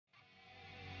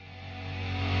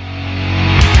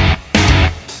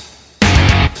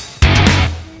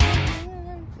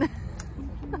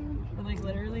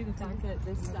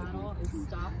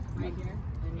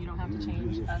have to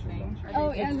change a thing. Oh,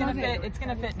 it's gonna fit. It's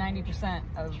gonna fit 90%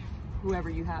 of whoever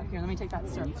you have. Here, let me take that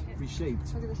strap.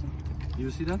 Reshaped. Look at this one.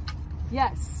 You see that?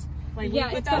 Yes. Like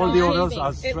yeah, it's all the others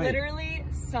are straight. It literally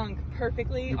sunk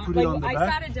perfectly. You put it on the I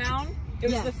back? sat it down.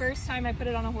 It was the first time I put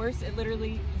it on a horse. It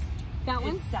literally just, that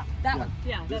one? That one.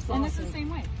 Yeah, that's and awesome. this is the same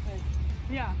way.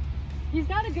 Yeah. He's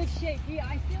got a good shape.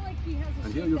 I feel like he has a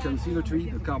And shape here you can that, see the tree,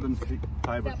 the carbon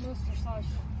fiber. that most dressage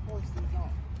horses are.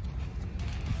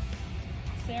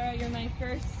 Sarah, you're my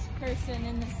first person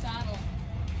in the saddle.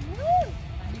 Woo!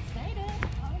 I'm excited.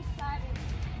 I'm excited.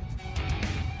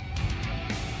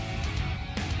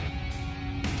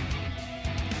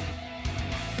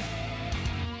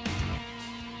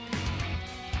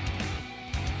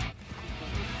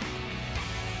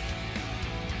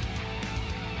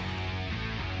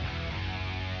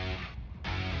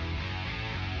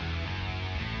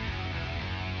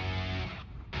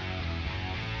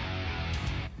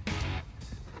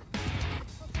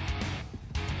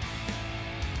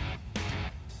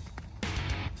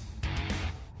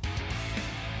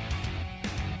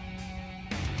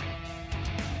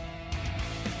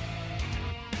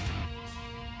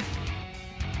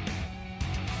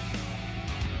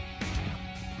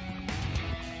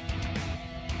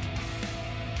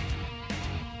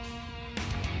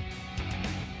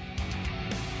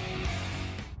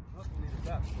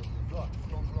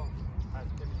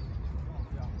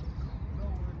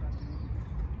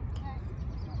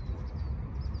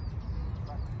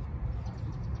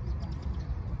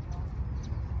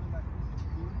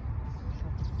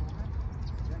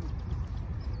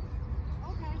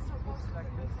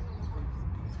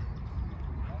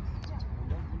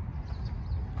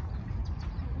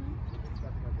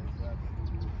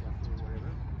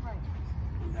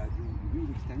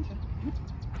 Extension.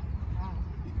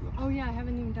 Oh yeah, I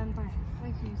haven't even done that.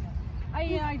 Thank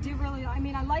you. I do really, I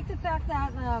mean, I like the fact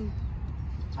that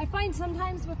I find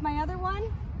sometimes with my other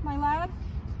one, my lab,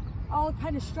 I'll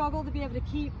kind of struggle to be able to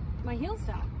keep my heels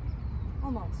down,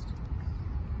 almost.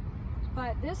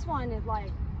 But this one is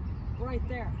like right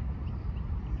there.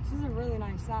 This is a really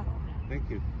nice saddle. Thank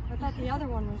you. I thought the other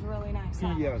one was really nice. 2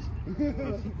 years.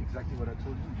 Exactly what I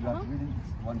told you. You have really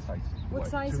one size. What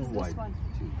size is this wide. one?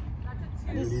 2.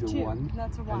 And This you is need 2. a 1.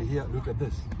 That's a 1. And here, look at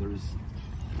this. There is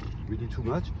really too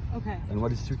much. Okay. And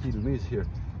what is tricky to me is here.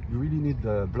 You really need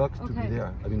the blocks to be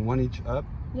there. I mean, 1 inch up.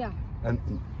 Yeah. And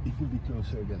it will be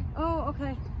closer again. Oh,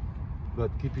 okay.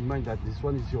 But keep in mind that this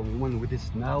one is the only one with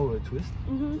this now twist.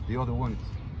 The other one is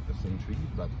the same tree,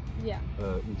 but yeah.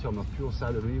 In terms of pure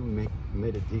salary, we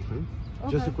made it different.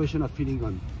 Okay. Just a question of feeling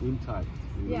on inside.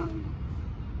 Yeah.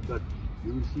 But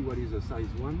you will see what is a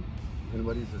size 1 and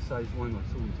what is a size 1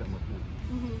 also in terms of length.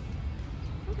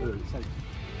 Okay. Size